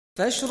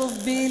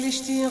فاشرف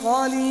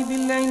بالاشتغال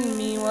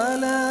بالعلم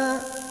ولا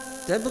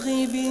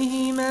تبغي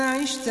به ما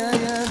عشت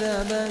يا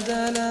ذا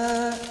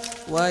بدلا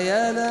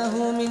ويا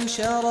له من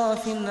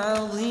شرف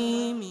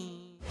عظيم.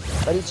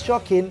 But it's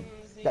shocking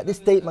that this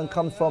statement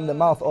comes from the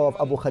mouth of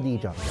Abu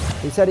Khadeejah.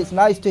 He said it's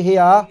nice to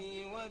hear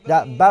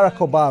that Barack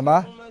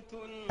Obama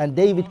and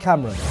David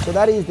Cameron. So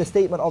that is the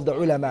statement of the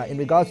ulama in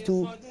regards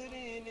to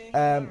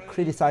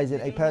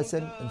criticizing a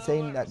person and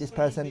saying that this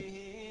person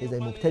is a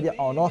mubtadi'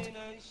 or not.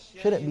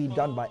 Shouldn't be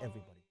done by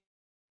everybody.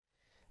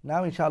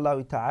 Now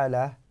inshallah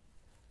ta'ala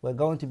we're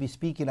going to be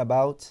speaking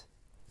about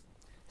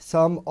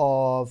some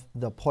of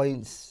the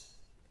points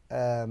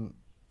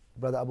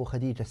Brother Abu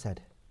Khadeejah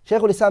said.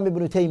 Shaykh al-Islam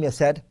ibn Taymiyyah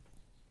said,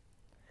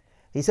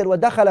 he said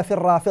وَدَخَلَ فِي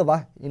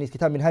الرَّافِضَةِ in his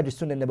kitab Minhaj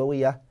al-Sunnah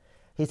al-Nabawiyah,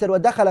 he said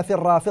وَدَخَلَ فِي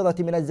الرَّافِضَةِ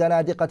مِنَ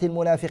الزَّنَادِقَةِ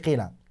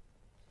الْمُنَافِقِينَ.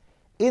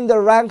 In the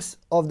ranks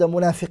of the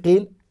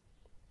munafiqeen,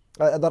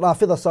 the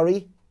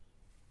Rafida,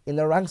 in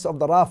the ranks of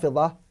the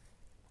Rafida,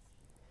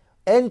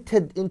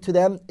 entered into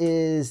them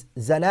is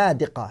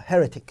zanadiqa,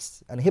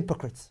 heretics and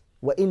hypocrites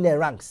were in their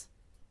ranks.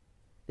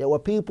 There were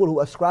people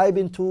who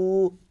ascribing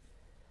to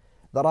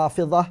the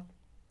Rafida,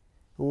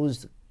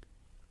 who's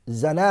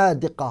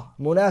zanadiqa,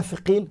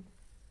 munafiqeen,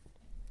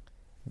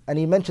 and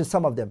he mentioned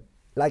some of them,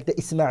 like the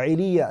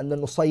Ismailiyya and the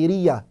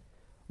Nusayriyya,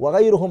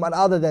 وغيرهم and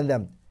other than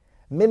them,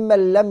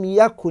 ممن لم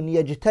يكن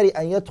يجترئ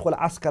أن يدخل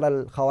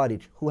عسكر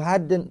الخوارج, who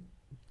hadn't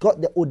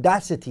got the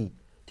audacity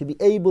to be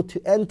able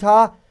to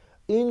enter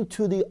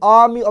into the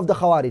army of the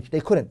Khawarij.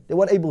 They couldn't, they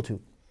weren't able to.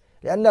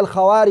 لأن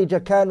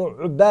الخوارج كانوا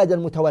عباد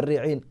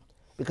المتورعين,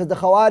 because the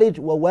Khawarij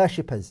were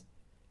worshippers,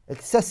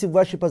 excessive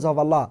worshippers of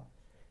Allah.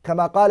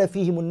 كما قال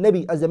فيهم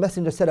النبي, as the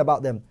messenger said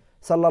about them,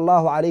 صلى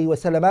الله عليه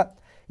وسلم,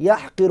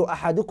 يحقر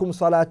أحدكم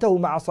صلاته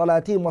مع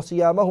صلاتهم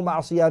وصيامه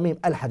مع صيامهم.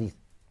 الحديث.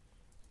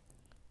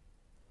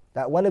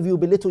 That one of you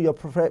belittle your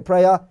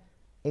prayer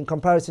in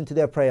comparison to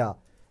their prayer,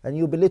 and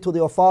you belittle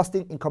your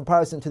fasting in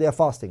comparison to their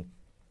fasting.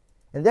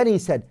 And then he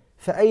said,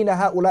 فَأَيْنَ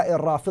هَؤُلَاءِ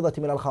الرَّافِضَةِ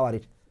مِنَ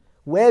الْخَوَارِجِ.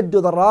 Where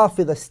do the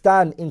Rafida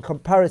stand in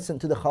comparison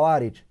to the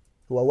Khawarij,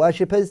 who are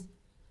worshippers?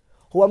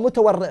 Who are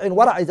mutawarri'in.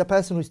 Wara' is a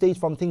person who stays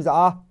from things that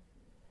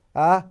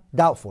are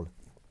doubtful.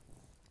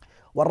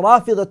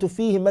 وَالرَّافِضَةُ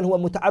فِيهِمْ مَنْ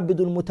هُوَ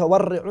مُتَعَبِّدٌ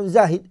مُتَوَرِّعٌ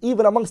زَاهِدٌ.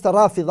 Even amongst the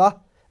Rafida,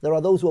 there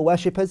are those who are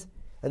worshippers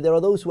and there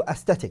are those who are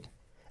aesthetic.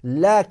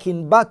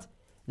 لكن but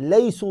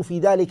ليسوا في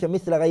ذلك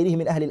مثل غيرهم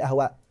من أهل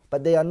الأهواء.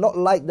 But they are not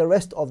like the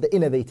rest of the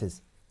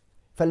innovators.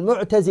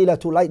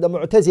 فالمعتزلة, like the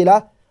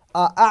Mu'tazila,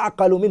 are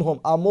أعقل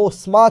منهم, are more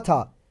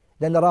smarter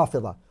than the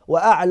Rafida.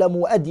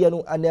 وأعلم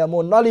وأدين, and they are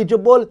more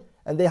knowledgeable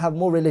and they have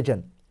more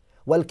religion.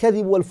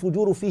 والكذب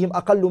والفجور فيهم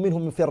أقل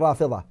منهم في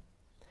الرافضة.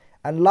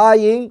 And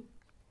lying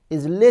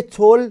is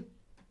little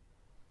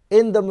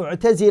in the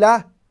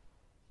Mu'tazila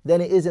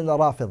than it is in the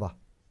Rafida.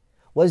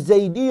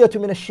 والزيدية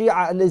من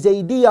الشيعة, and the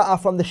Zaydiyya are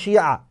from the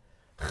Shia.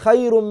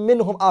 خير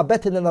منهم, are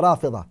better than the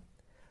Rafida.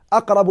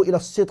 أقرب إلى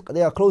الصدق,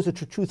 they are closer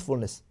to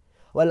truthfulness.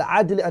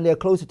 والعدل, and they are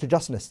closer to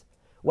justness.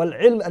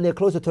 والعلم, and they are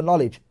closer to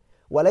knowledge.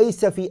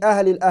 وليس في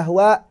أهل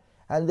الأهواء,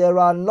 and there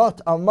are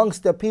not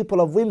amongst the people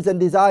of whims and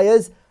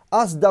desires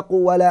أصدق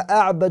ولا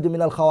أعبد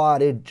من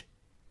الخوارج.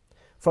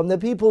 From the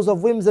peoples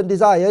of whims and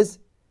desires,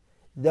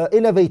 the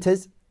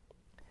innovators,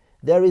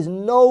 there is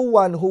no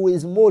one who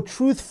is more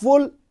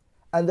truthful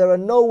and there are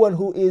no one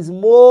who is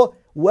more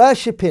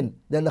worshipping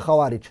than the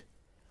Khawarij.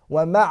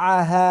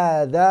 ومع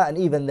هذا, and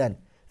even then,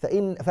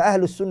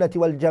 فأهل السنة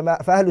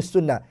والجماعة, فأهل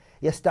السنة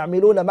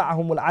يستعملون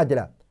معهم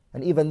العدل.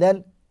 And even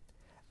then,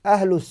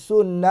 أهل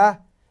السنة,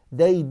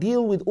 they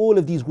deal with all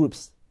of these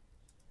groups.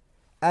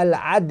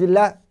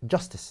 العدل,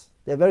 justice.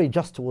 They're very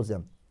just towards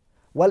them.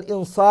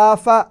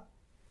 والإنصاف,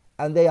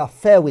 and they are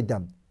fair with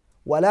them.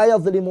 ولا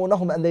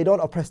يظلمونهم, and they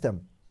don't oppress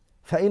them.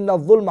 فإن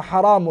الظلم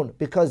حرام,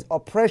 because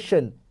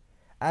oppression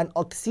and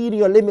exceeding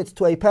your limits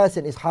to a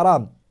person is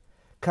haram.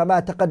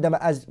 كما تقدم,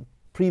 as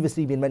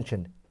previously been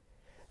mentioned.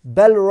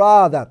 بل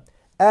rather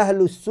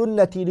أهل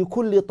السنة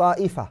لكل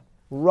طائفة,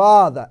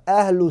 rather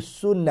أهل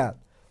السنة,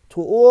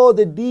 to all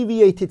the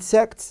deviated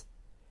sects,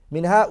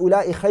 من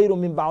هؤلاء خير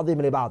من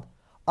بعضهم لبعض,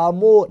 are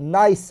more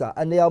nicer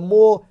and they are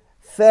more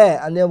fair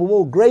and they are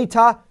more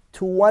greater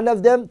to one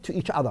of them to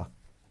each other.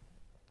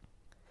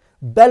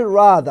 بل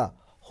rather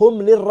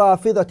هم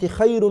للرافضة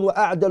خير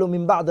وأعدل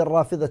من بعض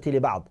الرافضة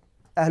لبعض.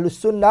 أهل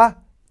السنة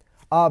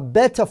are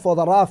better for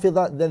the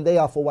Rafida than they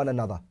are for one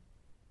another.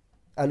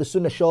 Ahlul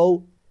Sunnah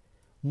show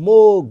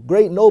more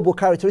great noble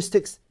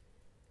characteristics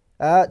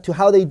to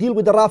how they deal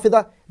with the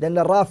Rafida than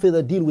the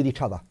Rafida deal with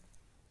each other.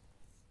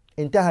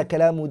 انتهى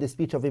كلامه, the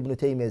speech of Ibn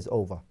Taymiyyah is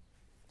over.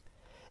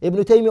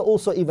 Ibn Taymiyyah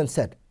also even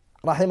said,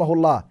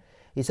 rahimahullah,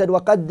 he said,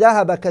 وَقَدْ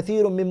ذَهَبَ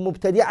كَثِيرٌ مِّن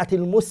مُبْتَدِعَةِ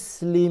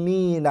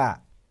الْمُسْلِمِينَ.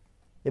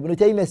 Ibn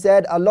Taymiyyah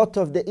said, a lot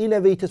of the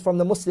innovators from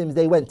the Muslims,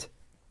 they went.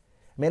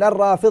 مِنَ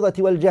الرَّافِضَةِ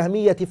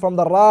وَالْجَهْمِيَّةِ, from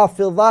the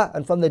Rafida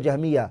and from the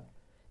Jahmiyyah.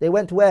 They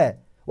went where?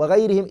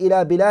 وغيرهم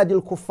إلى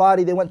بلاد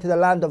الكفار, they went to the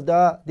land of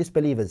the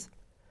disbelievers.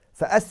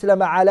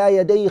 فأسلم على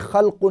يدي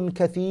خلق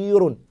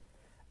كثير,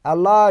 a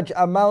large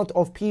amount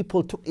of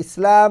people took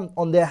Islam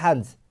on their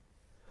hands.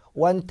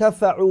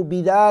 وانتفعوا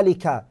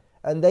بذلك,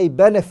 and they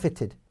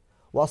benefited,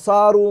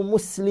 وصاروا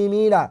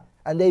مسلمين,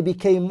 and they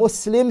became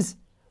Muslims,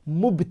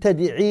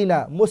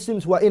 مبتدعين,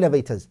 Muslims were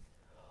innovators,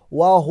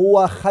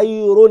 وهو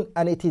خير,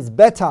 and it is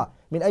better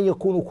من أن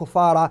يكونوا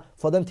كفارا,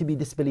 for them to be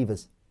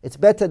disbelievers. It's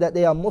better that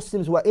they are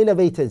Muslims who are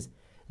innovators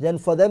than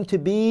for them to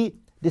be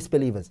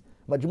disbelievers.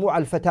 Majmu'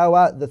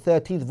 al-Fatawa, the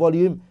 13th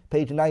volume,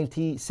 page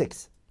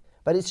 96.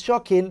 But it's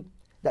shocking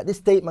that this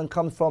statement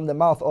comes from the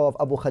mouth of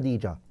Abu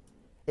Khadeejah.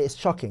 It's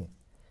shocking.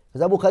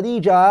 Because Abu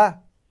Khadeejah,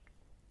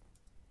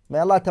 may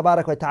Allah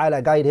Tabarak wa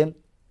Ta'ala guide him,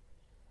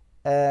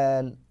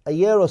 and a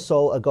year or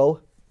so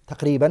ago,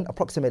 taqriban,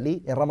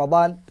 approximately, in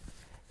Ramadan,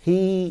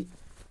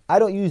 I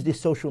don't use this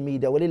social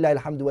media. Walillahi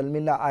alhamdu wal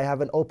minna. I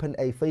haven't opened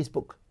a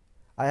Facebook.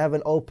 I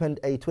haven't opened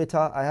a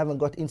Twitter. I haven't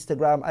got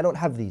Instagram. I don't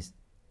have these.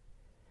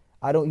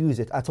 I don't use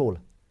it at all.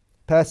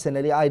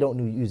 Personally, I don't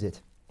use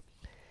it.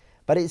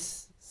 But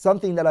it's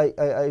something that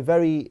a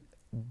very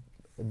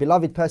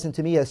beloved person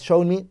to me has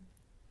shown me,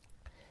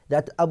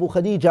 that Abu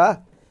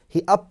Khadeejah,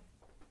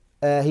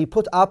 he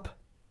put up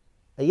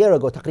a year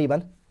ago,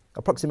 taqriban,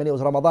 approximately, it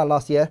was Ramadan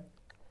last year,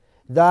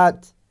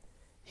 that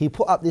he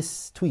put up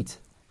this tweet,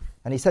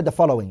 and he said the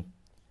following.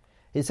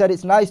 He said,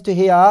 it's nice to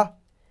hear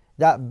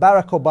that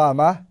Barack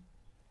Obama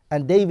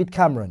and David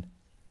Cameron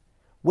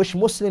wish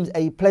Muslims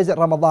a pleasant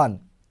Ramadan.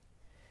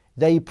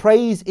 They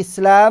praised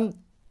Islam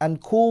and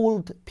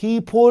called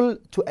people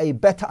to a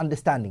better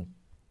understanding.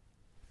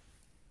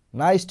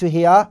 Nice to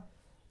hear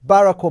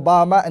Barack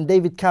Obama and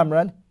David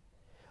Cameron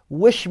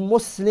wish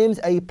Muslims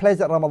a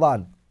pleasant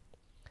Ramadan.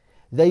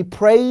 They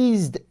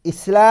praised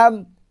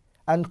Islam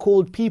and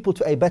called people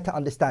to a better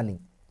understanding,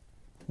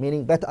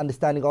 meaning better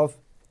understanding of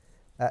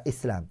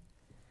Islam.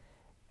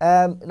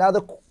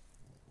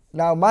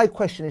 Now my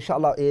question,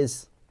 inshallah,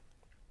 is,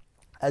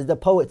 as the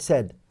poet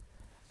said,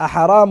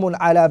 أحرام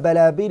على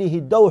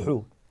بلابله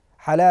الدوح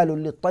حلال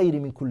للطير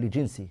من كل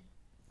جنس.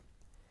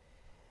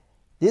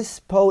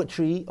 This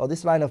poetry, or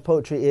this line of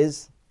poetry,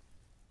 is,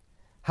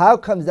 how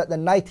comes that the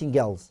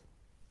nightingales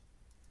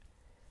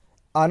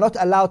are not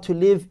allowed to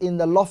live in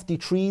the lofty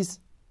trees,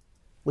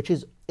 which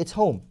is its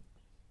home?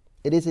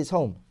 It is its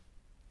home,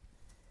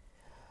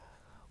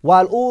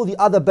 while all the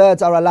other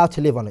birds are allowed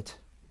to live on it,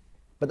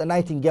 but the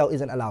nightingale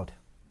isn't allowed.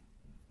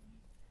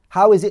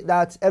 How is it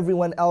that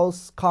everyone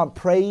else can't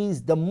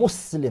praise the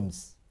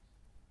Muslims,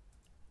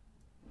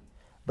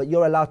 but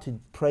you're allowed to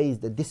praise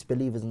the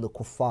disbelievers and the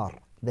kuffar,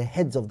 the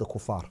heads of the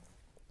kuffar?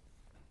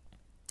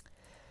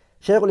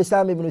 Shaykh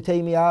al-Islam Ibn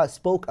Taymiyyah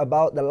spoke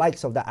about the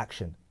likes of that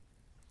action.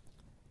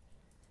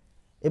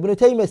 Ibn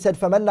Taymiyyah said,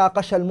 فَمَنْ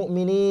نَاقَشَ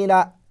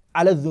الْمُؤْمِنِينَ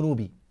عَلَى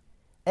الذُّنُوبِ.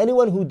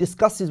 Anyone who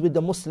discusses with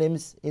the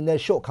Muslims in their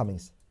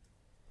shortcomings.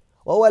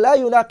 وَهُوَ لَا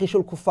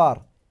يُنَاقِشُ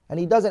الْكُفَّارِ. And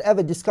he doesn't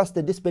ever discuss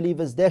the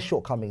disbelievers, their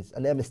shortcomings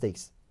and their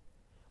mistakes.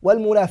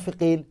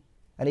 وَالْمُنَافِقِينَ.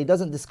 And he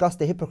doesn't discuss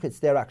the hypocrites,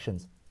 their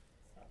actions.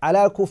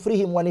 عَلَى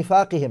كُفْرِهِمْ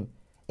وَنِفَاقِهِمْ.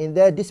 In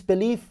their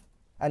disbelief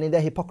and in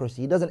their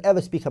hypocrisy. He doesn't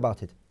ever speak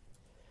about it.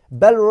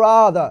 But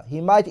rather,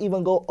 he might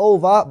even go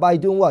over by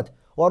doing what?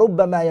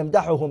 وَرُبَّمَا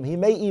يَمْدَحُهُمْ. He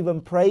may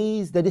even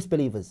praise the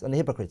disbelievers and the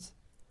hypocrites.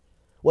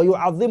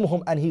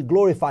 وَيُعَظِّمُهُمْ. And he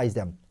glorifies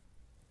them.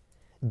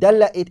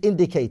 دَلَّ. It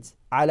indicates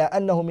عَلَى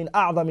أَنَّهُ مِنْ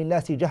أَعْظَمِ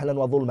النَّاسِ جَهْلًا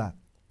وَظُلْمًا.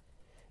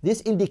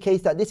 This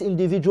indicates that this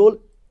individual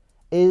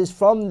is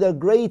from the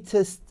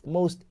greatest,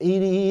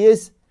 he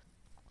is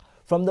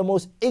from the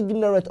most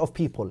ignorant of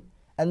people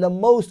and the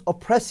most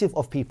oppressive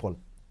of people.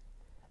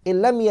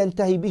 إِن لَمْ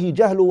يَنْتَهِ بِهِ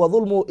جَهْلُ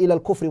وَظُلْمُ إِلَى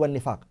الْكُفْرِ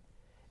وَالنِّفَاقِ.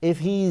 If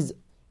his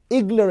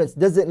ignorance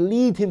doesn't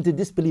lead him to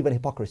disbelief and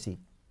hypocrisy.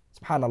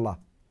 Subhanallah.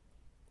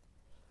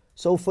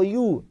 So for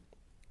you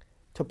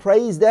to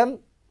praise them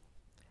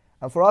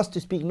and for us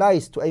to speak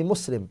nice to a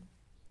Muslim,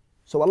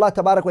 so Allah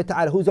Tabarak wa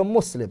Ta'ala, who's a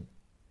Muslim,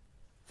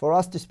 for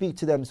us to speak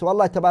to them, so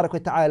Allah Tabarak wa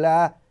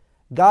Ta'ala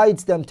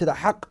guides them to the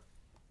haqq,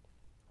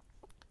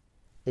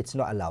 it's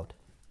not allowed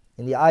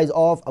in the eyes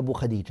of Abu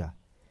Khadeejah.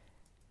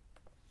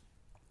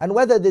 And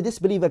whether the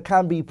disbeliever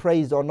can be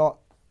praised or not,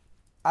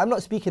 I'm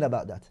not speaking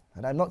about that.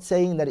 And I'm not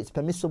saying that it's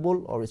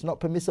permissible or it's not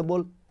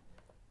permissible.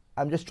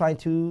 I'm just trying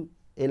to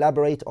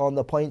elaborate on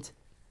the point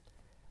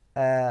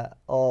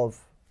of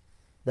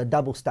the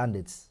double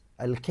standards.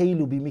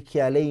 Al-kaylu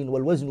bi-mikyalayn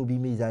wal-waznu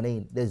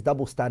bi-mizanayn. There's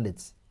double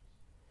standards.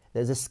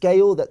 There's a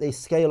scale that they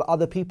scale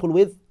other people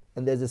with,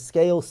 and there's a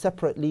scale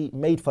separately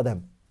made for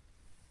them.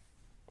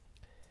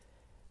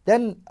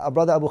 Then our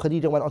brother Abu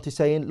Khadeejah went on to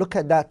saying, look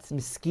at that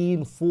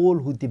miskeen fool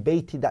who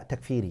debated that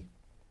takfiri.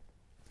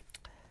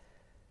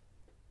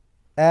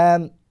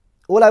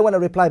 All I want to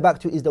reply back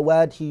to is the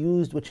word he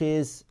used, which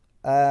is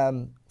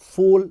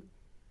fool.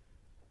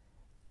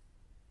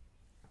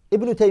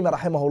 Ibn Taymiyyah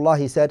rahimahullah,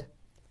 he said,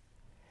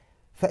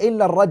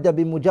 فَإِنَّ الرَّدَّ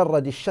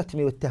بِمُجَرَّدِ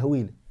الشَّتْمِ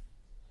وَالتَّهْوِيلِ.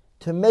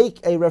 To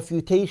make a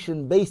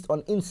refutation based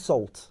on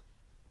insult.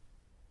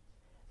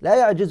 لا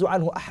يعجز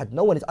عنه أحد.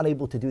 No one is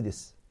unable to do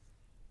this.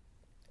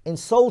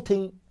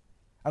 Insulting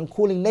and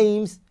calling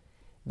names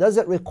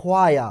doesn't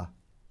require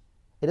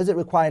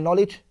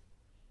knowledge.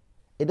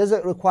 It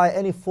doesn't require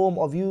any form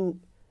of you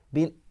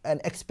being an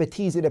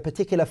expertise in a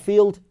particular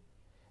field.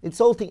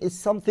 Insulting is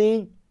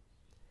something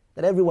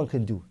that everyone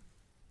can do.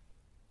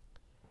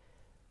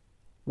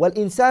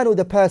 وَالْإِنسَانُ,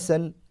 the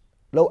person,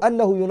 لو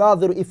أنه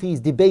يناظر, if he is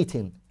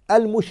debating,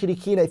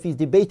 المشركين, if he is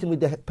debating with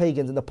the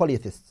pagans and the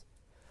polytheists,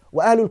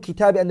 وأهل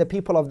الكتاب, and the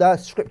people of the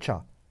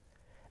scripture,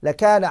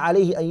 لكان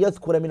عليه أن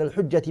يذكر من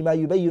الحجة ما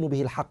يبين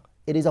به الحق.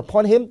 It is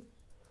upon him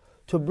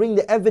to bring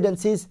the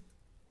evidences,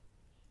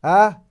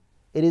 it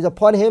is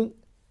upon him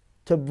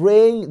to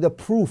bring the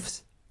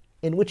proofs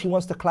in which he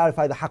wants to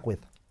clarify the haqq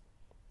with.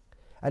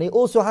 And he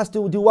also has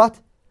to do what?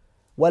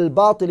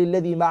 وَالْبَاطِلِ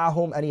الَّذِي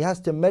مَعَهُمْ, and he has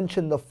to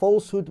mention the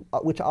falsehood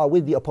which are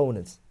with the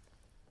opponents.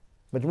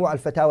 Majmu'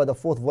 al-Fatawa, the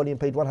 4th volume,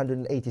 page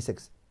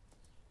 186.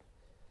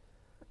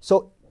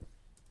 So,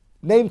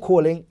 name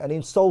calling and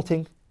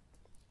insulting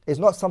is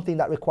not something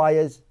that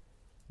requires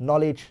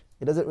knowledge.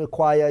 It doesn't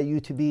require you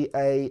to be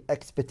an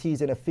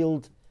expertise in a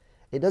field.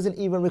 It doesn't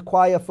even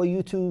require for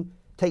you to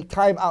take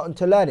time out and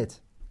to learn it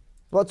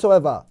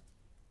whatsoever.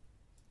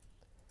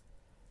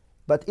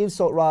 But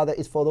insult rather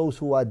is for those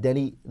who are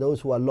dani, those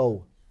who are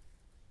low.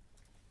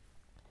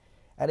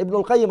 And Ibn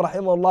al-Qayyim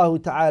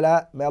rahimahullah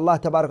ta'ala, may Allah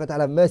tabarak wa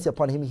ta'ala have mercy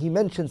upon him, he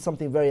mentioned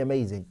something very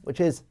amazing, which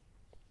is,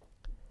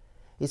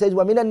 he says,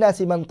 وَمِنَ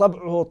النَّاسِ مَنْ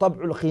طَبْعُهُ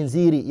طَبْعُ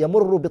الْخِنْزِيرِ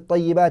يَمُرُّ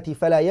بِالطَّيِّبَاتِ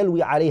فَلَا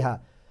يَلْوِي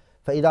عَلَيْهَا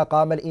فإذا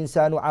قام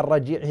الإنسان عن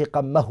رجيعه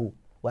قمه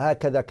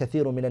وهكذا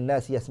كثير من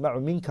الناس يسمع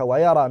منك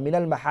ويرى من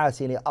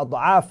المحاسن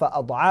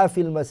أضعاف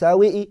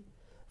المساوئ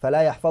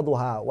فلا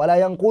يحفظها ولا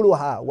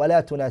ينقلها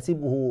ولا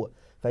تناسبه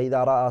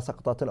فإذا رأى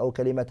سقطة أو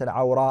كلمة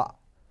عوراء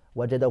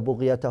وجد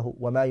بغيته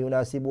وما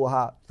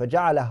يناسبها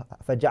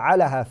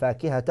فجعلها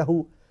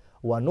فاكهته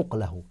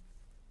ونقله.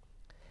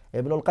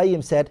 Ibn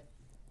al-Qayyim said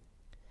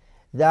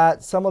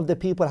that some of the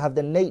people have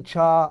the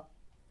nature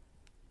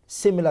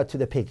similar to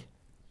the pig,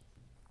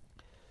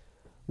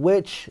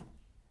 which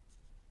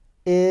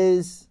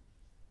is,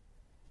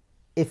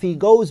 if he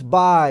goes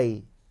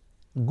by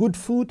good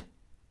food,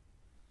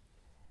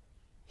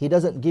 he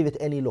doesn't give it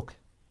any look.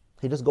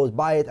 He just goes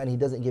by it and he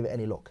doesn't give it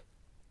any look.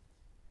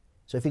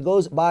 So if he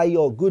goes by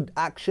your good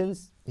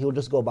actions, he'll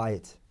just go by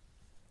it.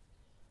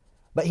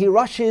 But he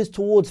rushes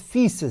towards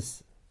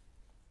feces.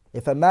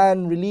 If a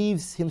man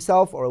relieves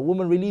himself or a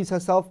woman relieves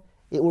herself,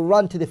 it will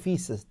run to the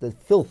feces, the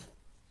filth.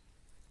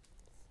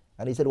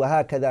 And he said,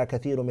 وَهَكَذَا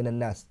كَثِيرٌ مِنَ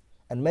النَّاسِ,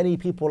 and many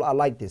people are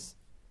like this.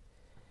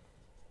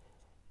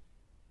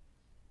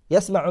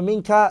 يَسْمَعُ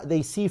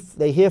مِنْكَ,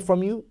 they hear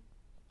from you,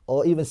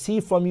 or even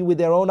see from you with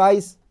their own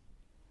eyes.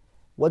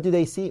 What do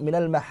they see? مِنَ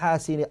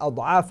الْمَحَاسِنِ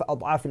أَضْعَافَ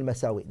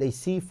الْمَسَاوِئِ. They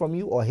see from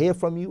you or hear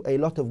from you a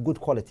lot of good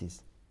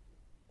qualities.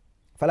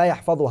 فَلَا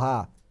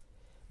يَحْفَظُهَا.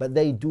 But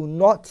they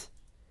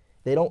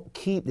don't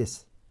keep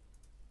this.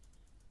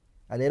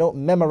 And they don't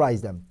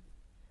memorize them.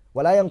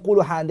 وَلَا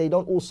يَنْقُلُهَا. And they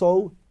don't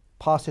also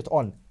pass it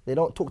on. They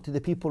don't talk to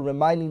the people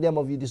reminding them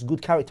of you, this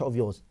good character of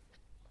yours.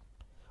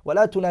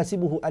 وَلَا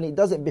تُنَاسِبُهُ. And it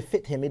doesn't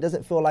befit him. It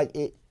doesn't feel like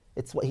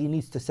it's what he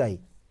needs to say.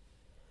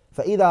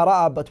 فَإِذَا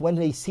رَأَى. But when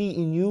they see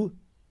in you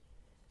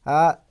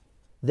the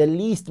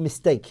least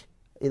mistake,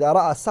 إِذَا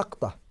رَأَى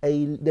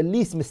سَقْطَةً, the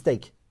least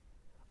mistake,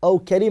 أو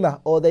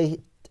كلمة, or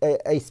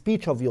a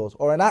speech of yours,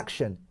 or an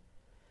action,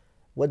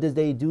 what does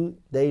they do?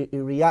 They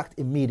react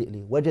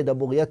immediately. وَجَدَ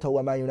بُغْيَتَهُ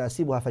وَمَا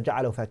يُنَاسِبُهَا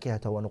فَجَعَلَهُ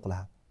فَاكِهَةً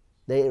وَنُقْلَهَا.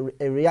 They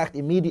react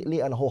immediately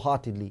and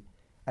wholeheartedly.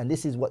 And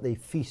this is what they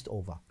feast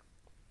over.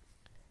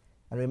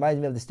 And it reminds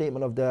me of the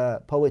statement of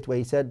the poet where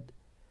he said,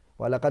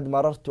 وَلَقَدْ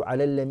مَرَرْتُ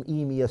عَلَى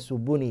اللَّمْئِيمِ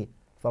يَسُبُّنِي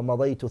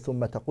فَمَضَيْتُ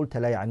ثُمَّ تَقُلْتَ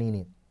لَا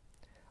يَعْنِينِي.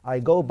 I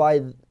go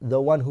by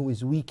the one who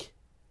is weak,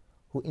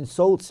 who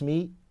insults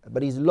me,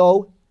 but he's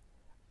low.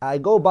 I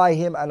go by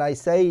him and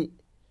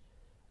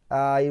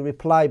I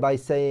reply by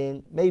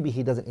saying, maybe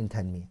he doesn't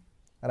intend me.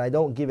 And I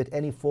don't give it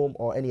any form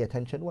or any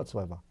attention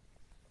whatsoever.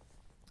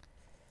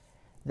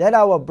 Then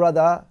our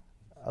brother,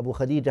 Abu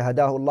Khadeejah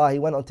Hadahullah, he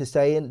went on to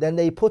saying, then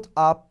they put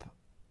onto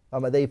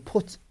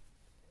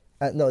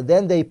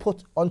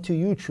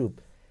YouTube,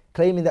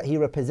 claiming that he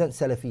represents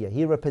Salafiyah.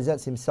 He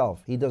represents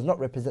himself. He does not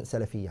represent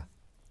Salafiyah.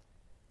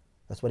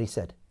 That's what he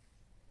said.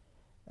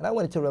 And I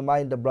wanted to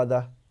remind the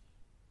brother,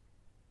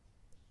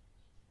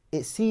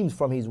 it seems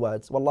from his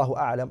words, Wallahu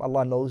a'lam,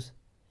 Allah knows,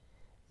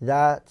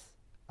 that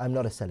I'm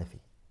not a Salafi.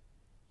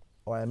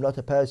 Or I'm not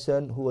a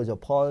person who is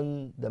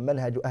upon the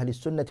manhaj of Ahl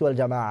Sunnah wal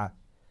Jama'ah.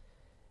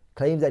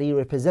 Claims that he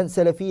represents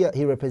Salafiyah,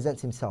 he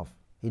represents himself.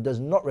 He does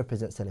not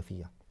represent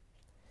Salafiyah.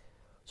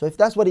 So if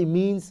that's what it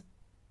means,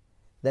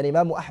 then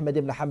Imam Ahmad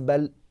ibn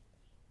Hanbal,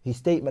 his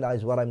statement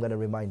is what I'm going to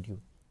remind you.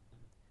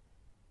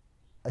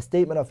 A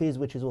statement of his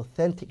which is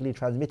authentically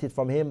transmitted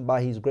from him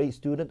by his great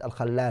student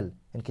Al-Khallal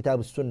in Kitab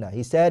al-Sunnah.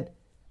 He said,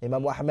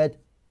 Imam Ahmad,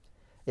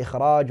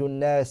 إِخْرَاجُ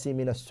النَّاسِ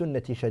مِنَ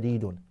السُّنَّةِ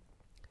شَدِيدٌ.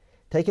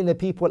 Taking the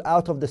people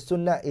out of the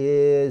Sunnah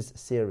is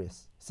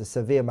serious. It's a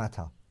severe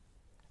matter.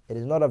 It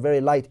is not a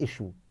very light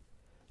issue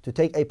to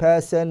take a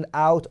person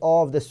out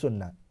of the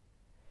Sunnah.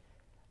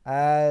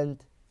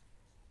 And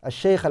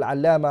Al-Shaykh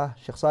Al-Allama,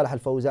 Shaykh Salih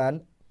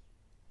Al-Fawzan,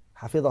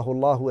 حفظه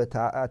الله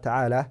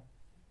تعالى,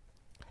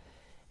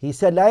 he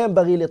said, لا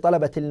ينبغي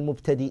لطلبة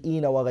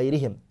المبتدئين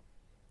وغيرهم.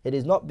 It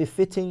is not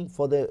befitting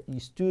for the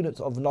students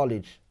of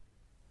knowledge,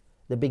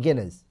 the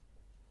beginners,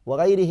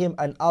 وغيرهم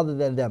and other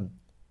than them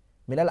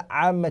من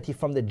العامة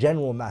from the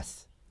general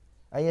mass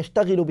أن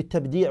يشتغلوا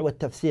بالتبديع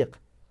والتفسيق,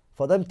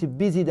 for them to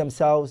busy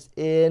themselves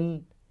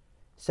in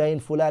saying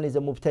فلان is a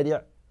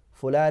مبتدع,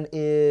 فلان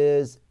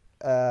is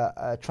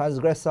a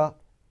transgressor,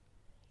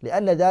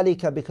 لأن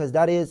ذلك, because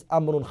that is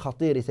أمر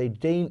خطير, it's a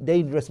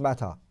dangerous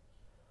matter.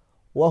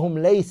 وهم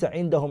ليس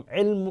عندهم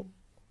علم,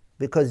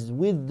 because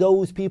with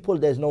those people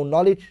there's no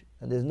knowledge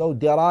and there's no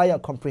diraya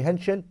and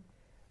comprehension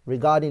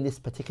regarding this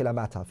particular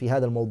matter. في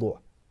هذا الموضوع,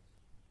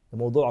 the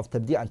موضوع of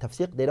تبديع and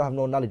تفسيق, they don't have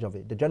no knowledge of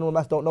it. The general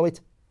mass don't know it,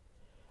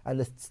 and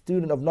the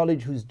student of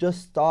knowledge who's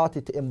just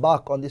started to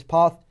embark on this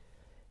path,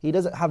 he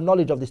doesn't have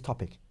knowledge of this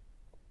topic.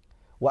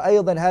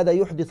 وأيضا هذا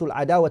يحدث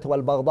العداوة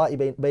والبغضاء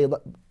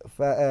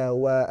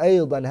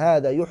وأيضا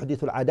هذا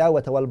يحدث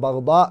العداوة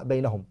والبغضاء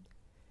بينهم.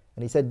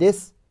 And he said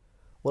this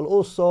will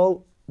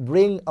also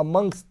bring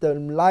amongst the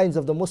lines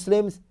of the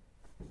Muslims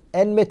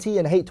enmity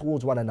and hate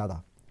towards one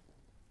another.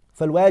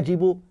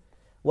 فالواجب,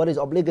 what is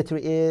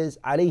obligatory is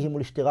عليهم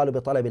الاشتغال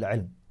بطلب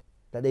العلم,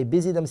 that they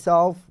busy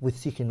themselves with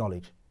seeking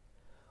knowledge.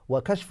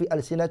 وكف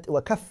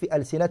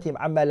ألسنتهم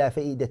عما لا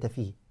فائدة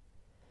فيه,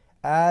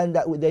 and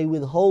that they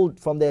withhold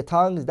from their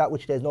tongues that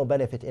which there's no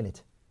benefit in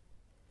it.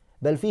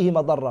 بل فيه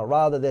مضرة,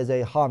 rather there's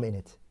a harm in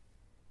it.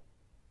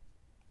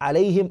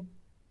 عليهم,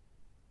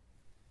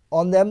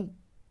 on them,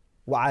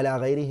 وعلى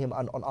غيرهم,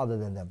 and on other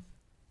than them.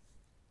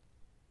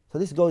 So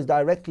this goes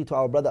directly to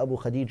our brother Abu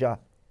Khadeejah.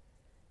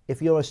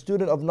 If you're a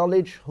student of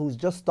knowledge who's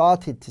just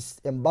started to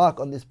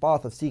embark on this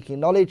path of seeking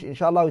knowledge,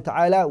 inshallah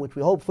ta'ala, which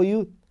we hope for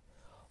you,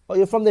 or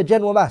you're from the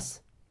general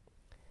mass,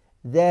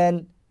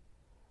 then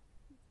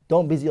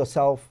don't busy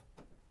yourself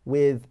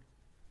with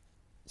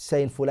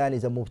saying fulan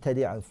is a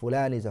mubtadi' and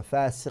fulan is a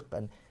fasiq,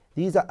 and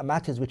these are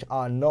matters which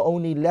are not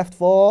only left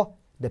for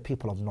the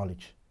people of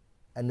knowledge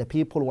and the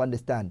people who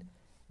understand.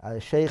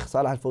 Shaykh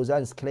Salih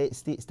al-Fawzan's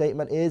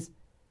statement is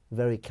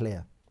very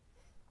clear.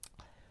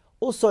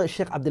 Also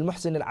Shaykh Abdul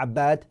Muhsin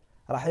al-Abbad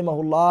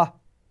rahimahullah,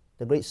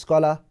 the great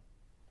scholar,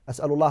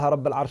 أسأل الله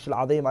رب العرش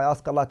العظيم, I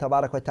ask Allah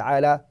tabarak wa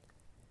ta'ala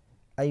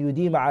أن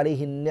يديم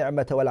عليه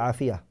النعمة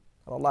والعافية,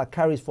 Allah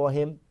carries for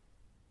him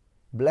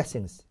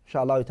blessings,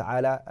 inshallah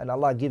ta'ala, and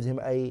Allah gives him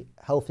a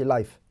healthy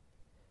life.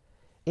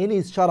 In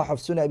his Sharh of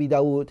Sunnah Abi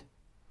Dawood,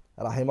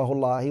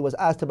 rahimahullah, he was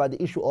asked about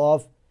the issue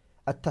of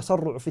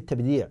التسرع في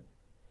التبديع,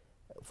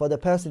 for the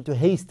person to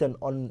hasten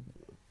on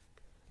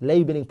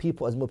labeling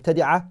people as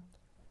mubtadi'ah.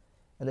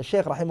 And the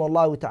Shaykh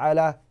rahimahullah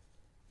ta'ala,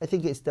 I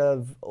think it's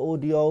the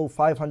audio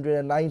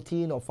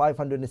 519 or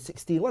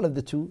 516, one of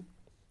the two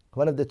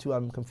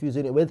I'm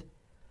confusing it with,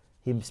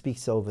 he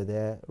speaks over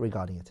there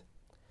regarding it.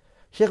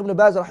 Shaykh ibn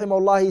Baz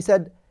rahimahullah, he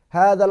said,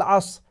 هذا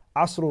العصر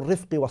عصر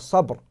الرفق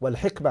والصبر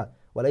والحكمة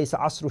وليس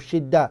عصر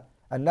الشدة,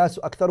 الناس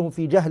أكثرهم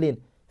في جهل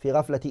في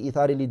غفلة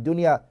إيثار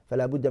للدنيا,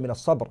 فلا بد من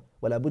الصبر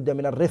ولا بد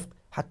من الرفق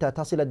حتى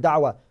تصل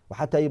الدعوة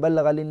وحتى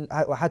يبلغ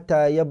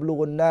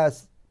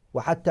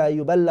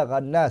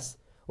الناس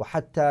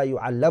وحتى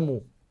يعلموا,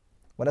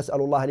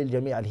 ونسأل الله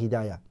للجميع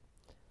الهداية.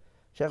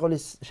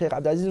 Shaykh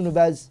Abdul Aziz ibn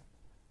Baz,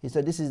 he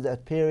said this is the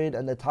period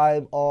and the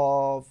time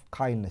of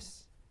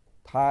kindness,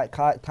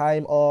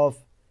 time of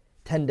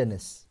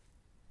tenderness,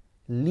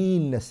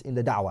 leanness in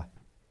the da'wah.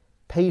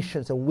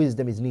 Patience and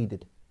wisdom is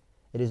needed.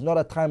 It is not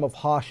a time of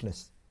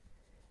harshness.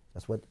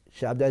 That's what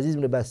Shaykh Abdul Aziz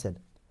ibn Baz said.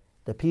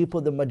 The people,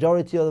 the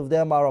majority of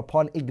them are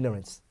upon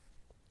ignorance.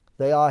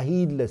 They are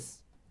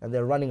heedless and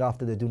they're running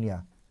after the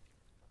dunya.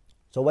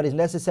 So what is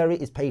necessary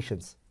is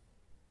patience.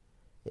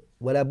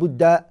 وَلَا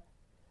بُدَّ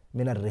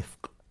مِنَ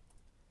الرِّفْقِ.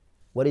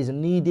 What is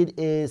needed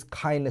is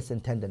kindness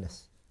and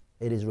tenderness.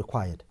 It is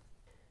required.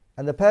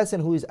 And the person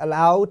who is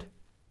allowed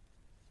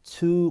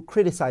to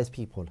criticize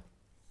people,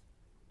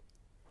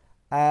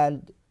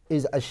 and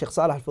is, as Shaykh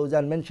Salih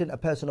al-Fawzan mentioned, a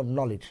person of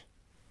knowledge.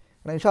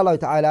 And inshallah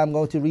ta'ala, I'm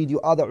going to read you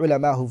other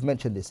ulama who've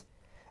mentioned this.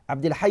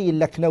 Abdul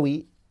Hayy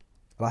al-Laknawi,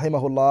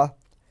 rahimahullah,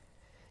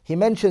 he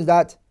mentions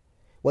that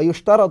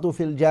وَيُشْتَرَطُ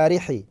فِي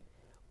الْجَارِحِ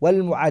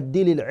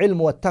وَالْمُعَدِّلِ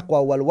الْعِلْمُ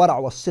وَالتَّقْوَى وَالْوَرَعُ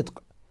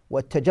وَالصِّدْقِ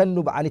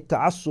والتجنب عن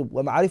التعصب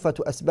ومعرفة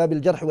أسباب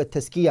الجرح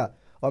والتزكية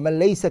ومن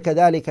ليس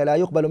كذلك لا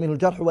يقبل منه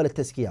الجرح ولا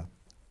التزكية.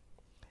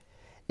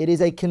 It is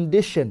a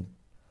condition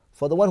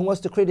for the one who wants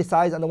to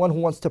criticize and the one who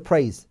wants to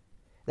praise,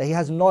 that he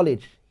has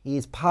knowledge, he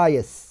is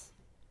pious,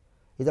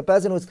 he's a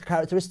person who has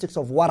characteristics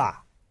of wara'.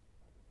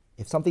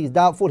 If something is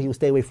doubtful, he will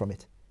stay away from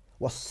it.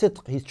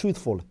 والصدق, he's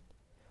truthful.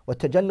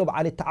 والتجنب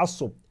عن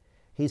التعصب,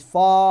 he's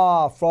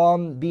far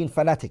from being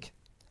fanatic.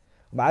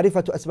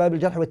 معرفة أسباب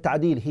الجرح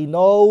والتعديل, he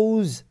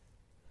knows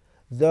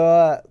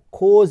the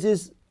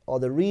causes or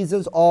the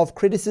reasons of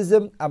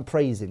criticism and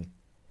praising.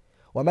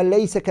 وَمَنْ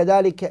لَيْسَ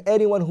كَذَلِكَ,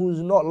 anyone who's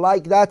not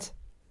like that,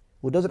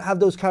 who doesn't have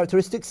those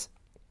characteristics,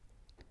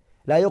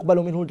 لَا يُقْبَلُ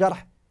مِنْهُ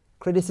الْجَرْحِ,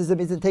 criticism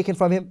isn't taken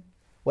from him,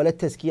 وَلَا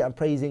التَّزْكِيَةُ, and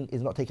praising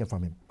is not taken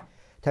from him.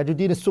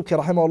 Tajuddin al-Subki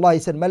rahimahullah, he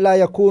said, مَنْ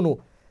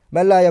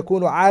لَا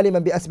يكون عالما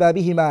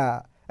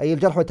بأسبابهما أي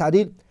الجرح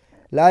والتعديل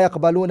لا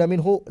يقبلون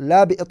منه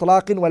لا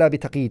بإطلاق ولا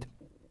بتقييد.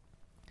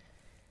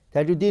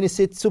 Tajuddin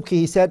al-Subki,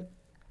 he said,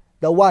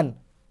 the one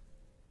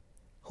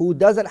who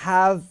doesn't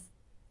have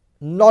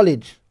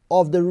knowledge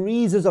of the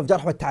reasons of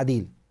jarh wa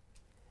ta'deel.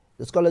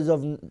 The scholars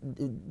of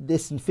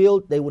this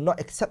field, they would not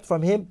accept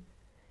from him,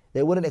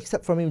 they wouldn't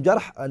accept from him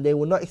jarh, and they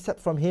would not accept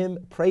from him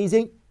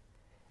praising,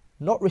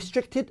 not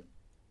restricted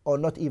or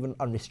not even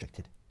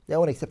unrestricted. They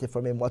won't accept it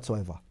from him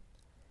whatsoever.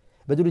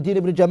 Badruddin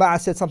ibn Jama'ah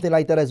said something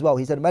like that as well.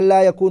 He said, من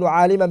لا يكون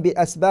عالما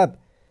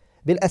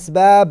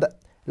بالأسباب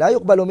لا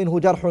يقبل منه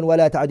جرح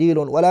ولا تعديل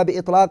ولا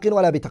بإطلاق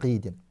ولا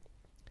بتقييد.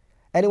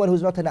 Anyone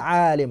who's not an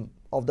alim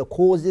of the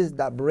causes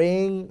that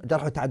bring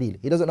jarh wa ta'deel,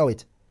 he doesn't know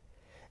it,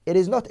 it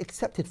is not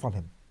accepted from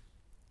him.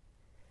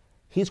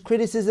 His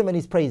criticism and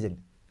his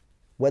praising,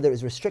 whether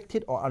it's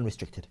restricted or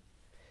unrestricted.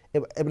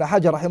 Ibn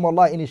Hajar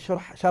rahimahullah in his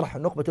Sharh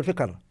Nuqbat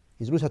al-Fikr,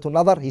 his Nuzhat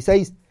al-Nadar, he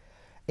says,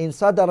 إن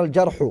صدر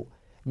الجرح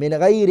من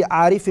غير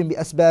عارف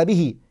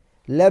بأسبابه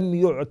لم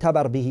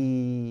يعتبر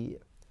به.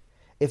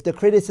 If the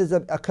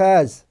criticism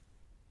occurs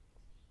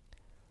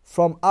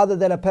from other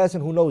than a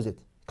person who knows it,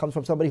 comes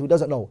from somebody who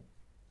doesn't know,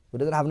 who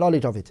doesn't have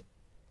knowledge of it,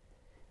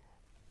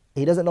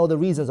 he doesn't know the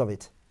reasons of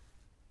it,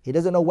 he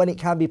doesn't know when it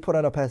can be put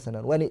on a person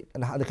and when it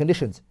and the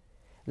conditions,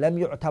 لم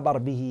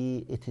يعتبر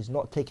به, it is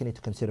not taken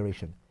into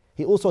consideration.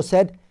 He also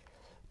said,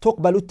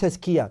 تقبل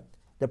التزكية,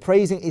 the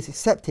praising is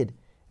accepted,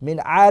 من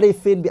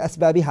عارف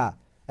بأسبابها,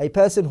 a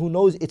person who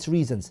knows its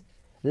reasons,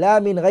 لا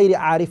من غير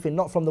عارف,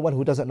 not from the one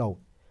who doesn't know.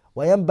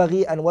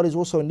 وينبغي, and what is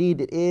also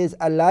needed is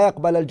ألا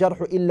يقبل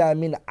الجرح إلا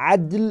من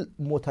عدل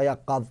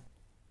متيقظ.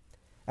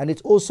 And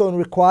it's also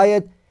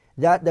required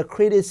that the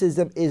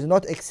criticism is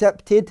not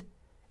accepted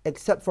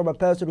except from a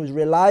person who is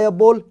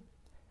reliable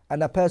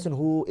and a person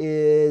who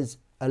is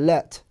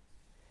alert.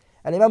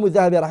 And Imam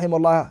al-Dhahabi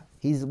rahimahullah,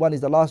 his one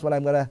is the last one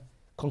I'm going to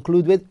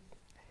conclude with.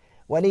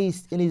 When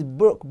he's in his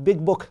book,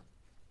 big book,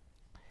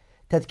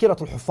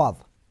 Tadhkirat al-Huffaz,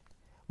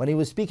 when he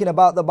was speaking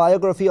about the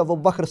biography of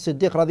Abu Bakr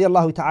as-Siddiq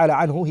radiyallahu ta'ala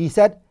anhu, he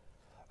said,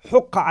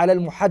 حق على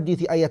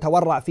المحدث أن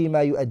يتورع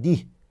فيما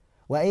يؤديه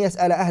وأن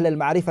يسأل أهل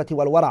المعرفة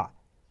والورع.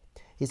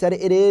 He said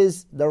it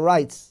is the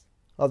rights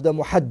of the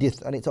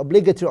muhaddith, and it's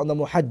obligatory on the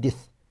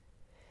muhaddith,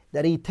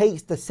 that he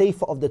takes the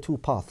safer of the two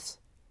paths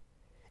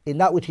in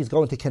that which he's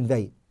going to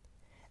convey,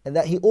 and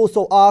that he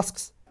also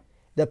asks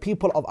the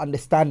people of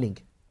understanding,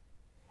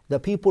 the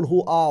people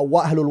who are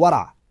ahlul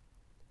wara',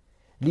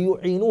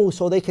 ليعينوه,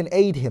 so they can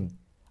aid him,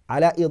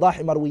 على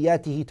إيضاح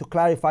مروياته, to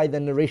clarify the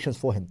narrations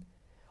for him.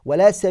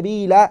 ولا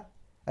سبيل,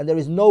 and there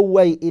is no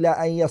way, إلى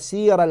أن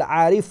يصير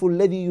العارف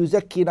الذي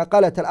يزكي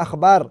نقلة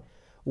الأخبار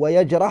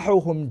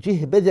ويجرحهم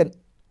جهبذا.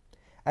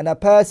 And a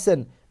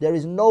person, there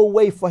is no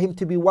way for him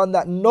to be one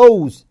that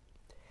knows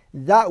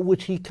that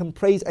which he can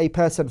praise a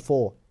person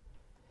for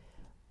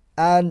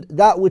and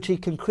that which he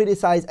can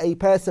criticize a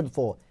person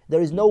for.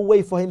 There is no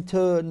way for him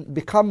to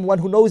become one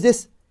who knows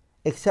this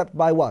except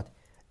by what?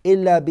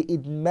 إلا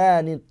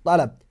بإدمان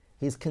الطلب.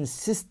 He is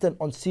consistent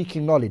on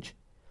seeking knowledge.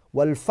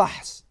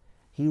 والفحص,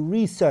 he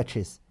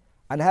researches.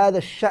 And هذا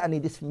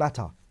الشأن, this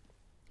matter.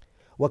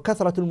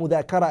 وكثرة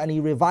المذاكرة, and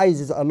he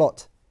revises a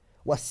lot.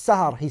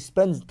 والسهر, he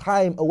spends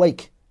time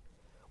awake.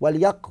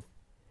 واليقظ,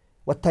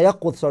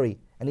 والتيقظ, sorry,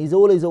 and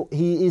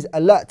he is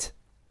alert.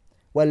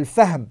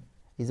 والفهم,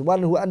 he's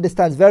one who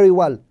understands very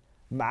well.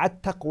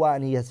 مع التقوى,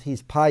 and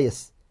he's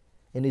pious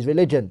in his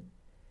religion.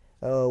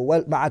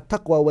 مع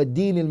التقوى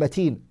والدين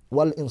المتين.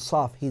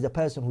 والإنصاف, he's a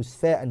person who's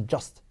fair and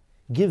just,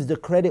 gives the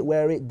credit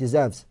where it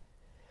deserves.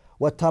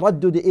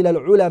 والتردد إلى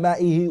العلماء,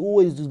 he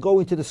always is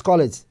going to the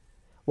scholars.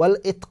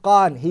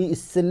 والإتقان, he is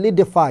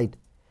solidified.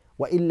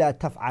 وإلا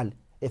تفعل,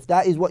 if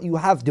that is what you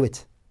have, do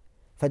it.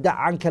 فدع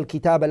عنك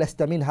الكتاب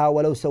لست منها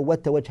ولو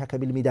سودت وجهك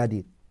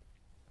بالمداد.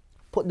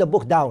 Put the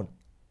book down.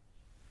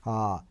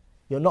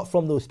 You're not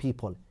from those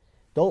people.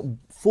 Don't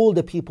fool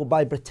the people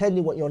by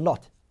pretending what you're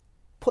not.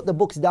 Put the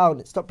books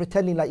down. Stop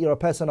pretending like you're a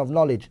person of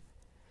knowledge.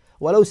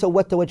 ولو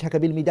سودت وجهك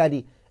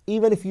بالمداد.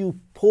 Even if you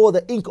pour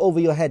the ink over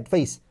your head,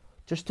 face,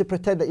 just to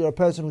pretend that you're a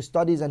person who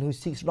studies and who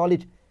seeks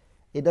knowledge,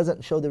 it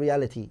doesn't show the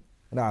reality.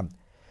 نعم.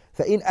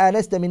 فإن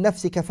آنست من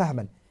نفسك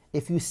فهما,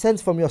 if you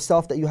sense from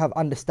yourself that you have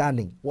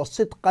understanding,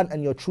 وصدقا,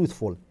 and you're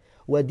truthful,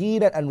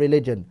 ودينا, and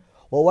religion,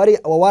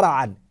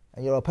 وورعا,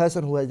 and you're a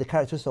person who has the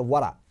characteristics of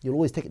wara', you'll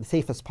always take the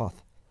safest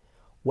path.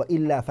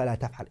 وإلا فلا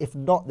تفعل, if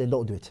not, then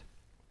don't do it.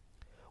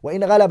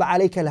 وإن غلب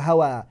عليك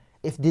الهوى,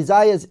 if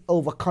desires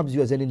overcomes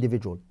you as an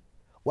individual,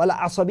 ولا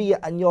عصبية,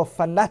 and you're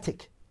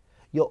fanatic,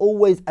 you're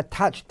always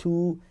attached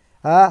to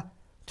a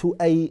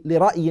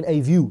لرأي,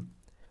 a view,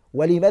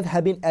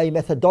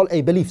 ولمذهب,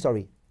 a belief,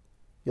 sorry,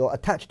 you're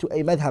attached to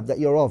a madhab that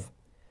you're of.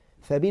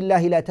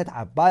 فبالله لا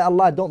تتعب, by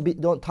Allah,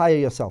 don't tire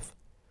yourself.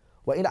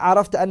 وإن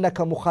عرفت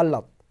أنك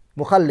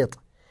مخلط,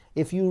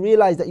 if you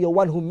realize that you're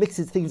one who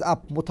mixes things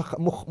up,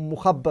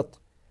 مخبط,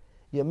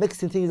 you're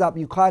mixing things up,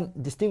 you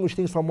can't distinguish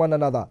things from one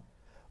another.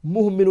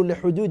 مهمل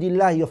لحدود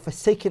الله, you're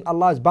forsaking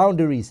Allah's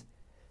boundaries.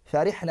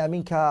 فارحنا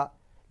منك,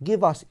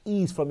 give us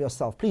ease from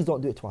yourself, please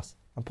don't do it to us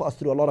and put us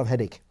through a lot of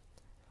headache.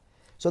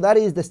 So that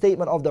is the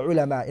statement of the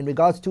ulama in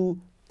regards to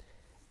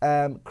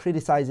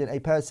criticizing a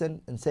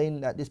person and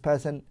saying that this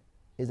person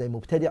is a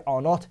mubtadi'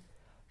 or not.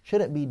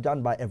 Shouldn't be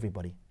done by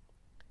everybody.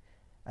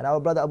 And our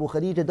brother Abu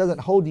Khadeejah doesn't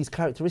hold these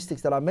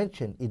characteristics that I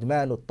mentioned.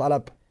 Idman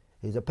al-talab,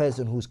 he's a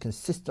person who's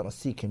consistent on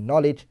seeking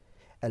knowledge.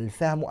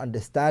 Al-fahmu,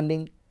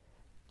 understanding.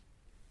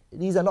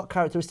 These are not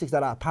characteristics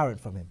that are apparent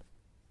from him.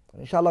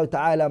 Inshallah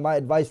ta'ala, my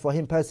advice for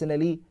him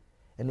personally,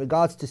 in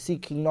regards to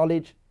seeking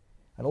knowledge,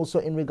 and also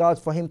in regards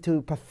for him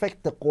to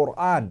perfect the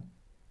Quran,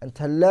 and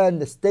to learn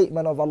the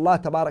statement of Allah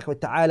tabarak wa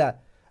ta'ala,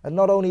 and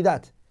not only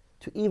that,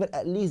 to even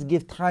at least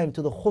give time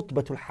to the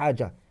khutbatul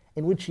hajah,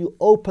 in which you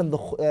open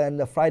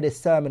the Friday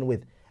sermon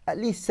with. At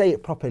least say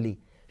it properly.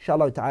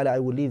 Inshallah ta'ala, I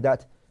will leave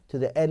that to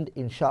the end,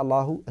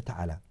 inshallah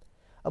ta'ala.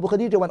 Abu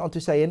Khadeejah went on to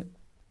saying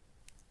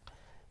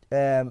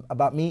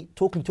about me,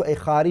 talking to a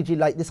Khariji,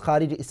 like this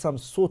Khariji is some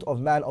sort of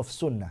man of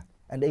sunnah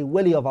and a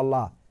wali of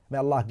Allah. May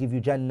Allah give you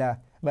Jannah,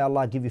 may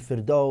Allah give you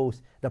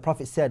Firdaus. The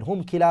Prophet said,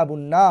 Hum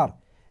kilabun nar.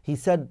 He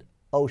said,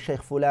 oh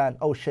Shaykh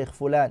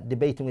Fulan,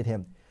 debating with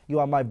him. You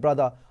are my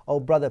brother, oh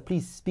brother,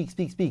 please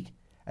speak.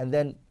 And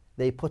then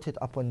they put it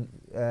up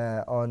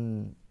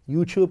on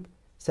YouTube,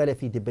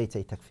 Salafi debates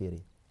a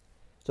takfiri.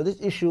 So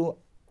this issue,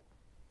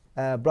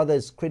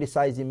 brothers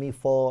criticizing me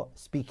for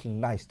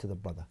speaking nice to the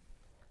brother.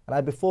 And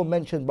I before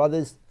mentioned,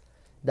 brothers,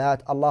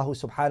 that Allah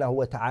subhanahu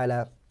wa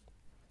ta'ala,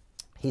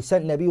 He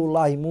sent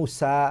Nabiullah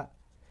Musa,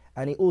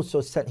 and He also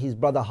sent his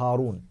brother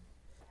Harun.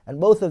 And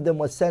both of them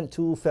were sent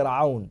to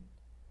Fir'aun,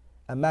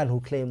 a man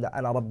who claimed that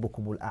Ana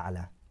Rabbukumul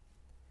A'la.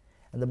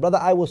 And the brother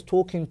I was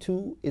talking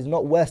to is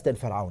not worse than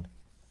Fir'aun.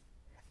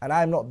 And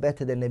I am not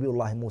better than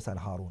Nabiullah Musa and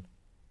Harun.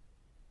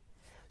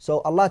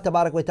 So Allah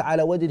tabarak wa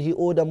ta'ala, what did He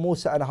order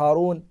Musa and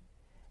Harun?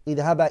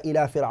 اذهبا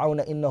إلى فرعون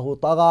إنه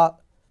طغى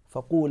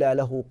فقولا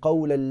له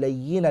قولا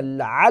لينا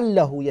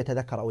لعله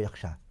يتذكر أو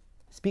يخشى.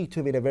 Speak to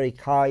him in a very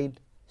kind,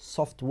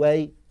 soft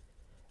way.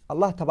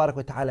 Allah tabarak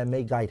wa ta'ala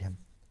may guide him,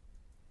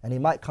 and he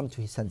might come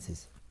to his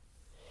senses.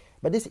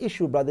 But this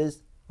issue,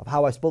 brothers, of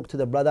how I spoke to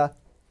the brother,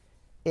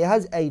 it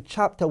has a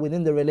chapter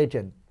within the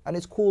religion, and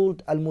it's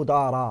called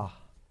al-mudarah.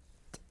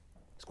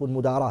 It's called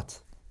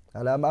mudarat.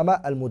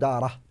 Al-amama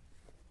al-mudarah.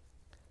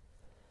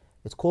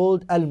 It's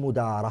called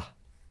al-mudarah.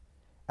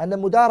 And the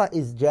mudara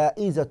is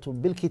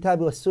jaizatu bil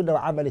kitab wa sunnah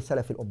wa amali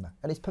salaf al-ummah.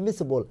 And it's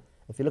permissible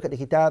if you look at the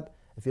kitab,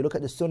 if you look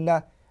at the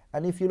sunnah,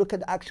 and if you look at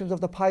the actions of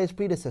the pious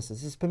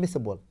predecessors, it's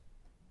permissible.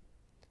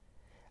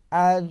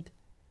 And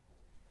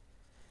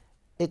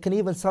it can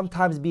even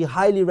sometimes be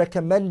highly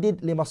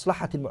recommended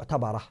لمصلحة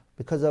المعتبرة,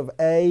 because of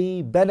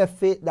a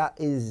benefit that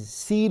is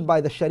seen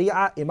by the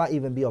Sharia. It might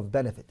even be of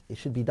benefit. It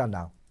should be done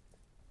now.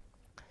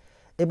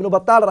 Ibn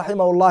Battal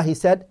rahimahullah, he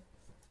said,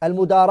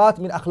 Al-mudarat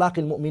min akhlaq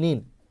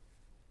al-mu'minin.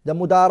 The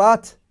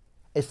mudarat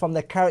is from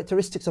the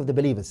characteristics of the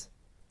believers.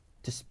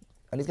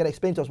 And he's going to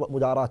explain to us what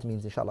mudarat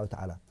means, inshallah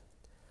ta'ala.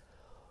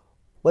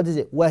 What is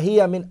it? وَهِيَ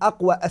مِنْ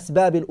أَقْوَى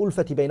أَسْبَابِ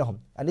الْأُلْفَةِ بَيْنَهُم.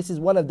 And this is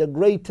one of the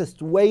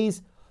greatest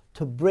ways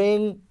to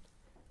bring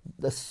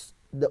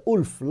the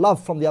ulf,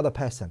 love from the other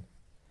person.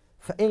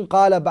 فَإِنْ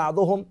قَالَ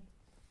بَعْضُهُمْ.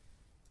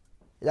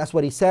 That's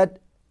what he said,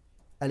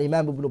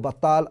 Al-Imam Ibn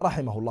Battal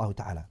rahimahullah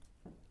ta'ala.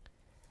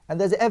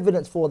 And there's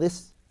evidence for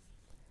this.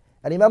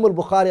 Al-Imam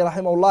al-Bukhari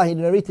rahimahullah, he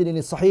narrated in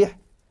his Sahih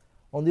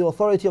on the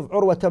authority of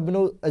Urwa ibn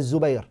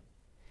al-Zubayr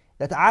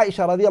that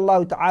Aisha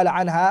radiyallahu ta'ala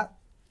anha,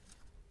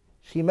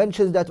 she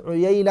mentions that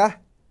Uyayna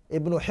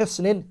ibn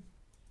Hisn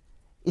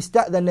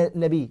ista'dhan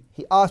Nabi.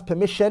 He asked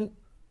permission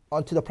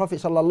unto the Prophet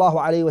sallallahu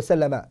alayhi wa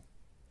sallam.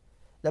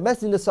 The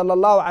Messenger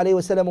sallallahu alayhi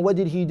wa sallam, what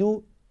did he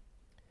do?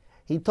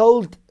 He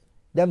told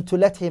them to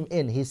let him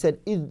in. He said,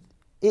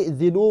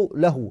 إِذْذِنُوا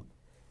لَهُ.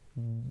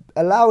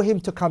 Allow him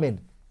to come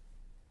in.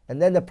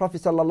 And then the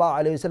Prophet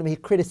sallallahu alayhi wa sallam, he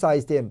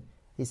criticized him.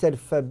 He said,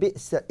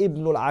 فَبِئْسَ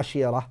إِبْنُ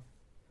الْعَشِيرَةِ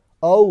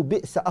أو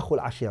بِئْسَ أَخُ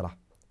الْعَشِيرَةِ.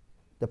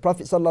 The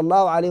Prophet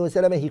sallallahu alayhi wa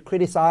sallam, he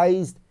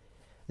criticized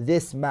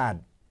this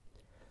man.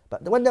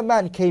 But when the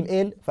man came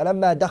in,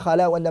 فَلَمَّا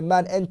دَخَلَ, when the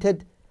man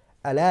entered,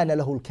 أَلَانَ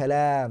لَهُ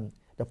الْكَلَامِ.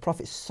 The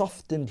Prophet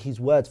softened his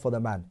words for the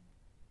man.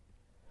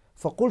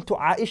 فَقُلْتُ,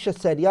 Aisha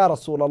said, Ya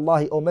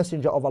Rasulullah, O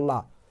Messenger of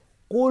Allah,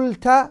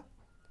 قُلْتَ,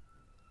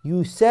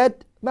 you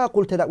said, مَا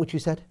قُلْتَ, that which you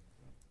said.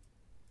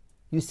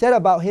 You said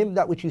about him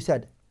that which you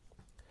said.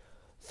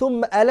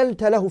 ثُمَّ أَلَنْتَ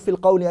لَهُ فِي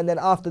الْقَوْلِ, and then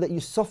after that you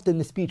softened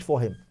the speech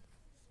for him.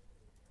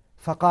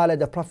 فقال,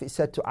 the Prophet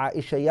said to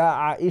Aisha,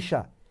 Ya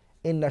Aisha,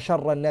 إِنَّ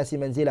شَرَّ النَّاسِ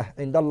مَنْزِلَةً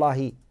عِنْدَ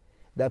اللَّهِ.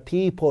 The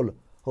people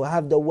who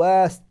have the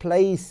worst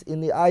place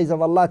in the eyes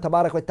of Allah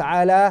tabarak wa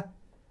ta'ala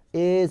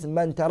is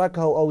مَنْ تَرَكَهُ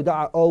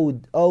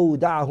أَوْ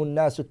دَعَهُ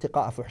النَّاسُ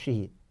اتِّقَاءَ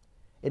فُحْشِهِ.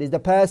 It is the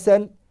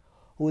person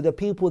who the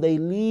people, they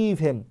leave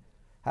him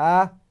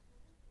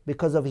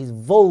because of his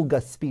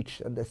vulgar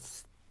speech and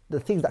the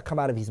things that come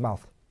out of his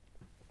mouth.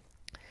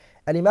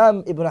 And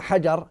Imam Ibn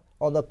Hajar,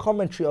 on the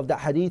commentary of that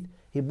hadith,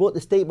 he brought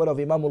the statement of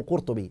Imam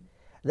al-Qurtubi,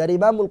 that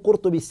Imam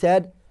al-Qurtubi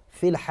said,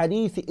 in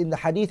the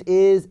hadith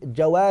is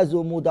جواز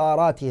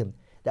مداراتهم,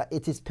 that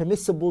it is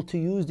permissible to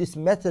use this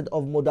method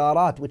of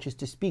mudarat, which is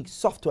to speak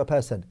soft to a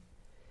person,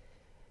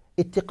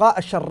 اتقاء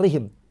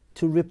شرهم,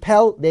 to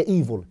repel their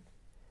evil,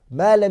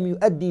 ما لم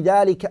يؤدي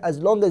ذلك, as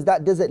long as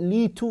that doesn't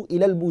lead to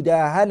إلى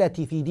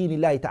المداهنة في دين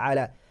الله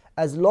تعالى,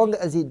 as long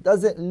as it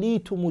doesn't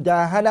lead to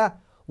mudahana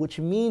which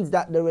means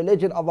that the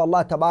religion of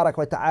Allah Tabarak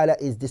wa Ta'ala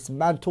is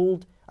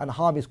dismantled and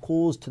harm is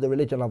caused to the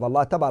religion of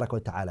Allah Tabarak wa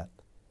Ta'ala.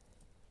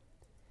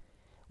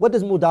 What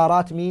does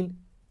mudarat mean?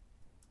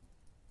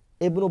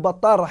 Ibn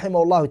Battal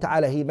rahimahullah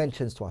ta'ala, he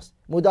mentions to us,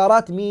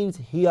 mudarat means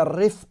hiya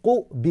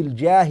rifqu bil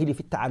jahili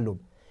fi ta'allum.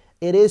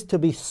 It is to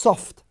be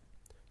soft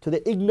to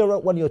the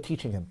ignorant when you're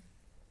teaching him.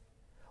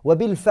 Wa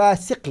bil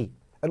fasiqi,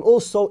 and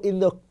also in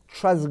the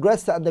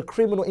transgressor and the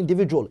criminal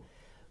individual.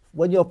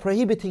 When you're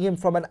prohibiting him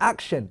from an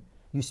action,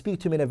 you speak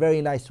to him in a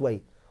very nice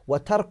way. Wa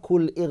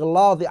tarkul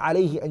ighladi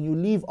alayhi, and you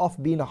leave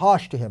off being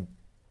harsh to him.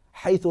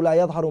 حيث لا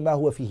يظهر ما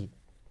هو فيه.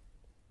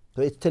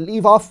 So it's to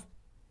leave off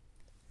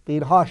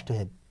being harsh to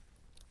him.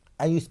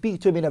 And you speak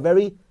to him in a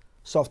very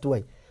soft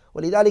way.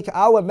 ولذلك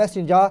our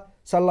messenger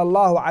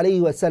sallallahu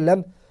alayhi wa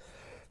sallam,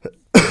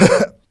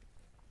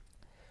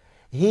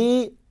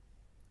 he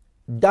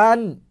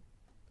done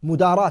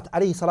mudarat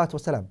alayhi salatu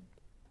wasalam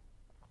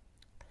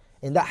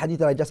in that hadith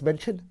that I just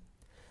mentioned.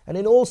 And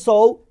then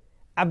also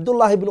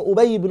Abdullah ibn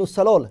Ubay ibn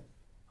Salul,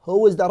 who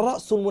was the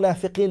Ra'sul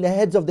Munafiqeen, the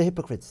heads of the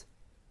hypocrites.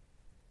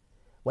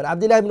 When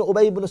Abdullah ibn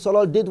Ubay ibn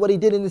Salul did what he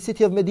did in the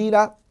city of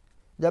Medina,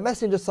 the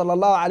Messenger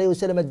sallallahu alayhi wa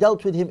sallam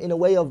dealt with him in a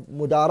way of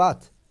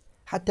mudarat,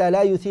 حتى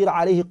لا يثير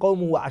عليه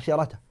قومه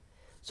وعشيرته,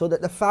 so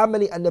that the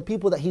family and the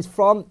people that he's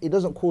from, it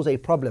doesn't cause a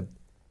problem.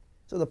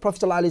 So the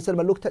Prophet sallallahu alayhi wa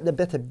sallam looked at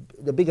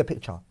the bigger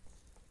picture.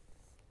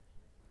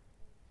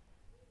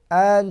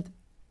 And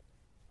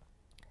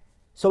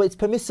so it's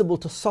permissible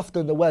to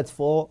soften the words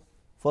for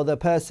the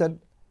person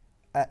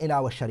in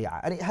our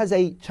Sharia. And it has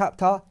a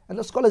chapter, and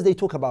the scholars, they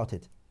talk about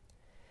it.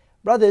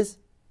 Brothers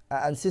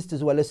and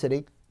sisters who are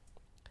listening,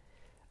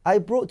 I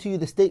brought to you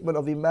the statement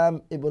of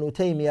Imam Ibn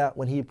Taymiyyah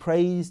when he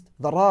praised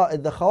the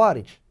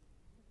Khawarij.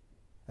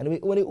 And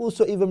when he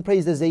also even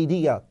praised the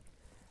Zaydiyah.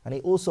 And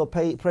he also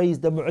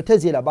praised the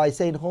Mu'tazila by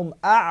saying, hum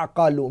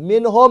a'qalu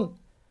minhum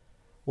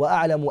wa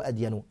a'lamu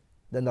adyanu,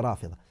 than the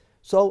Rafida.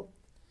 So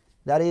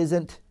that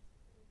isn't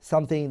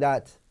something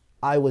that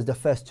I was the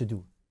first to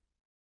do.